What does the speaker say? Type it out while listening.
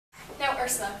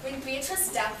Ursula, when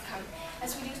Beatrice doth come,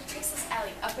 as we do trace this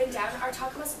alley up and down, our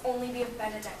talk must only be of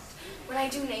Benedict. When I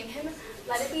do name him,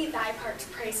 let it be thy part to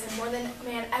praise him more than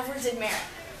man ever did merit.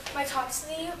 My talk to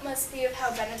thee must be of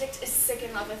how Benedict is sick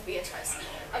in love with Beatrice.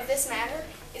 Of this matter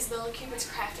is little Cupid's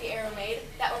crafty arrow made,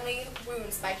 that only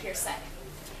wounds by hearsay.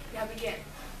 Now begin,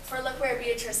 for look where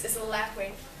Beatrice is a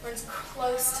lapwing, runs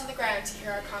close to the ground to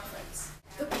hear our conference.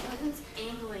 The pleasant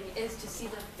angling is to see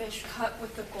the fish cut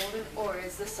with the golden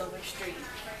oars the silver stream,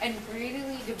 and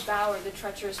greedily devour the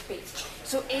treacherous bait.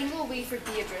 So angle we for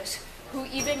Beatrice, who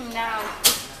even now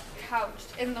is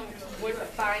couched in the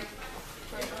woodbine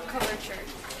coverture.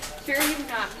 Fear you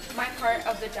not, my part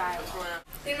of the dialogue.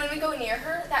 Then when we go near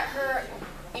her, that her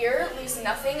ear lose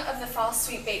nothing of the false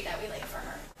sweet bait that we lay for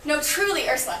her. No, truly,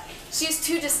 Ursula, she is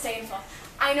too disdainful.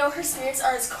 I know her spirits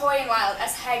are as coy and wild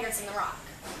as haggards in the rock.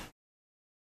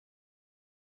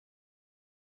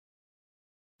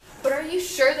 But are you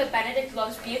sure that Benedict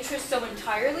loves Beatrice so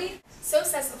entirely? So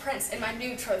says the prince and my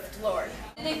betrothed lord.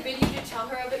 Did they bid you to tell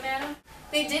her of it, madam?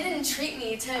 They did entreat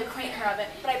me to acquaint her of it,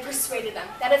 but I persuaded them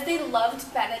that if they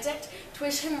loved Benedict, to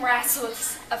wish him wrestle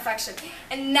with affection,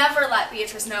 and never let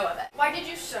Beatrice know of it. Why did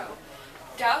you so?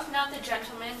 Doth not the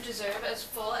gentleman deserve as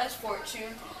full as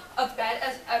fortune a bed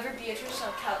as ever Beatrice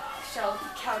shall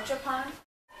couch upon?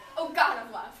 O God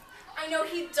of love, I know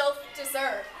he doth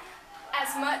deserve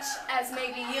as much as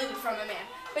may be yielded from a man,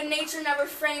 but nature never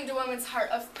framed a woman's heart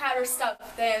of prouder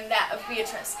stuff than that of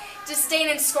Beatrice. Disdain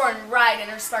and scorn ride in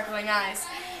her sparkling eyes,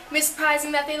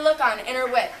 misprizing that they look on in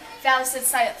her wit, values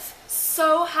itself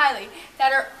so highly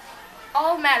that her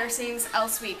all matter seems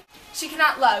else weak. She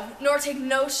cannot love, nor take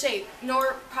no shape,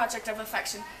 nor project of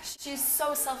affection. She is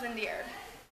so self-endeared.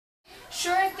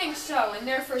 Sure, I think so, and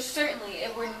therefore certainly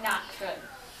it were not good.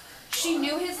 She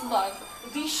knew his love,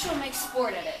 least she'll make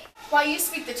sport at it. Why, you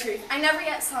speak the truth. I never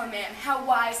yet saw a man, how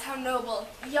wise, how noble,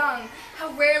 young, how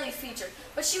rarely featured,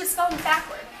 but she would spell him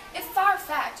backward. If far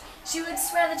fact, she would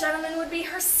swear the gentleman would be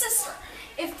her sister.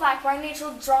 If black, why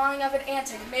natural drawing of an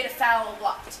antic made a foul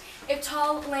blot. If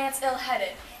tall, lance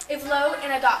ill-headed. If low,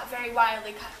 in a dot very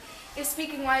wildly cut. If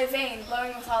speaking, why a vein,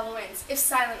 blowing with all the winds. If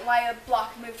silent, why a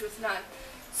block moved with none.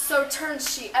 So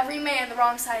turns she every man the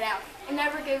wrong side out, and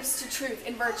never gives to truth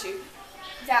and virtue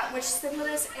that which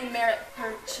simpleness and merit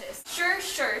purchase. Sure,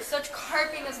 such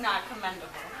carping is not commendable.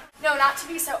 No, not to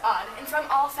be so odd, and from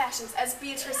all fashions as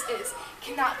Beatrice is,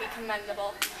 cannot be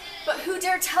commendable. But who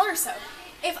dare tell her so?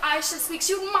 If I should speak,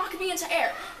 she would mock me into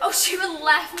air. Oh, she would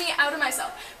laugh me out of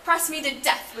myself, press me to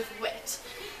death with wit.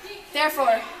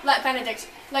 Therefore, let Benedict,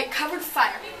 like covered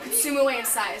fire, consume away in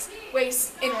sighs,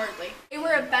 waste inwardly. It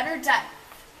were a better death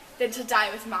than to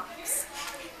die with mocks,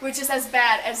 which is as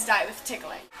bad as die with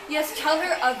tickling. Yes, tell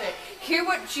her of it. Hear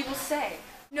what she will say.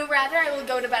 No, rather I will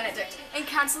go to Benedict, and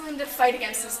counsel him to fight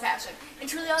against his passion, and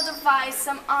truly I'll devise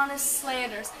some honest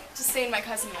slanders to stain my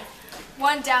cousin with.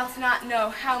 One doth not know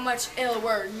how much ill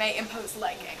word may impose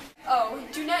liking. Oh,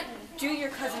 do not do your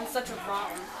cousin such a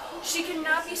wrong. She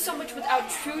cannot be so much without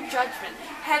true judgment,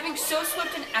 having so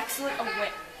swift and excellent a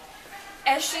wit,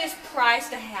 as she is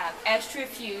prized to have, as to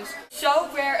refuse, so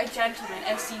rare a gentleman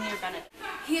as Senior Benedict.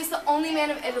 He is the only man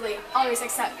of Italy always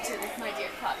accepted, my dear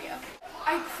Claudio.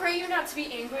 I pray you not to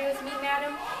be angry with me,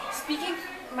 madam. Speaking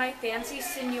my fancy,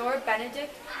 Signor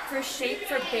Benedict, for shape,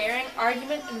 for bearing,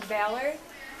 argument, and valor,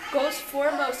 goes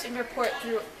foremost in report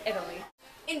through Italy.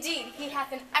 Indeed, he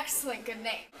hath an excellent good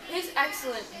name. His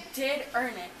excellence did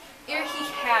earn it, ere he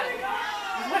had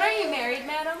it. When are you married,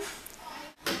 madam?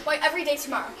 Why, every day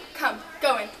tomorrow. Come,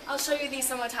 go in. I'll show you these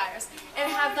some attires,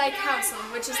 and have thy counsel,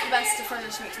 which is the best to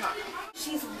furnish me tomorrow.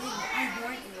 She's late, I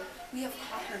warrant you. We have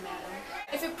caught her, madam.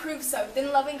 If it proves so,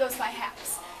 then loving goes by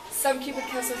haps. Some Cupid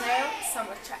kills with arrow, some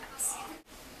with traps.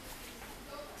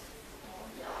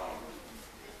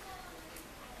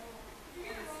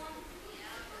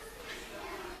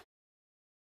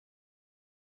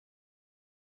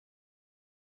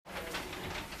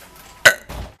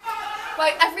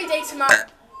 Why, every day tomorrow.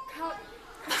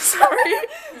 Sorry.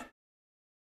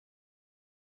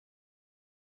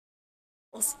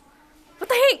 What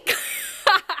the heck?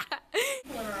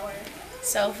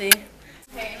 Selfie.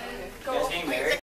 Hey, go.